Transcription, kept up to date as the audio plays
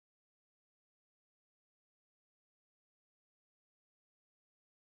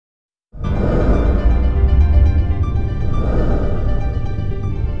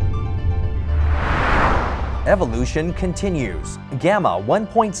Evolution continues. Gamma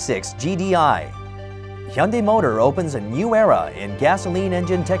 1.6 GDI. Hyundai Motor opens a new era in gasoline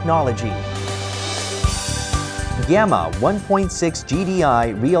engine technology. Gamma 1.6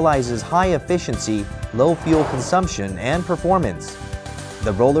 GDI realizes high efficiency, low fuel consumption, and performance.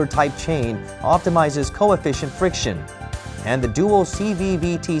 The roller-type chain optimizes coefficient friction, and the dual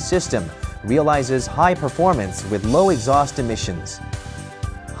CVVT system realizes high performance with low exhaust emissions.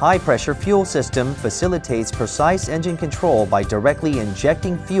 High-pressure fuel system facilitates precise engine control by directly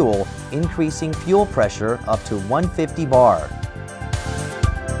injecting fuel, increasing fuel pressure up to 150 bar.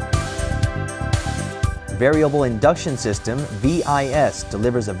 Variable Induction System (VIS)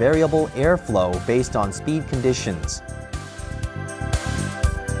 delivers a variable airflow based on speed conditions.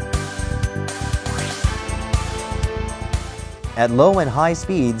 At low and high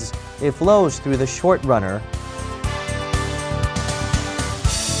speeds, it flows through the short runner,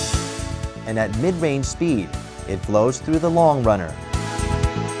 and at mid-range speed, it flows through the long runner,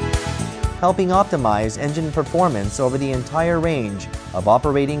 helping optimize engine performance over the entire range of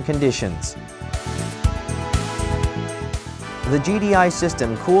operating conditions. The GDI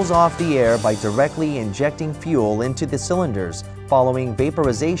system cools off the air by directly injecting fuel into the cylinders following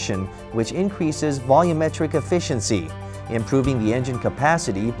vaporization, which increases volumetric efficiency, improving the engine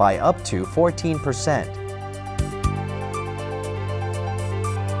capacity by up to 14%.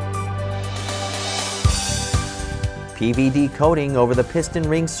 PVD coating over the piston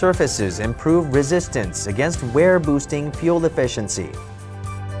ring surfaces improve resistance against wear, boosting fuel efficiency.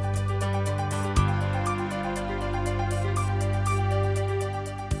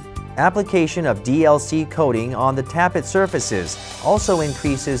 Application of DLC coating on the tappet surfaces also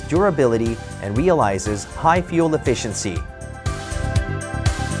increases durability and realizes high fuel efficiency.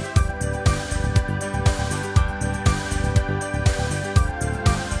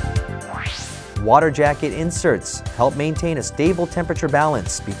 Water jacket inserts help maintain a stable temperature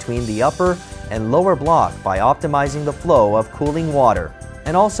balance between the upper and lower block by optimizing the flow of cooling water,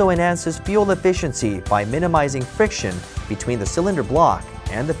 and also enhances fuel efficiency by minimizing friction between the cylinder block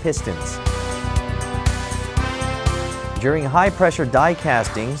and the pistons. During high-pressure die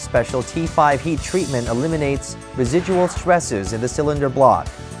casting, special T5 heat treatment eliminates residual stresses in the cylinder block.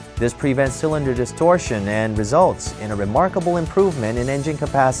 This prevents cylinder distortion and results in a remarkable improvement in engine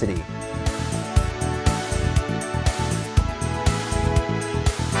capacity.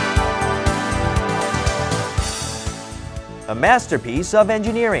 A masterpiece of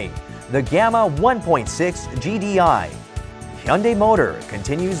engineering, the Gamma 1.6 GDI. Hyundai Motor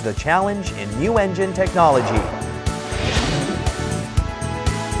continues the challenge in new engine technology.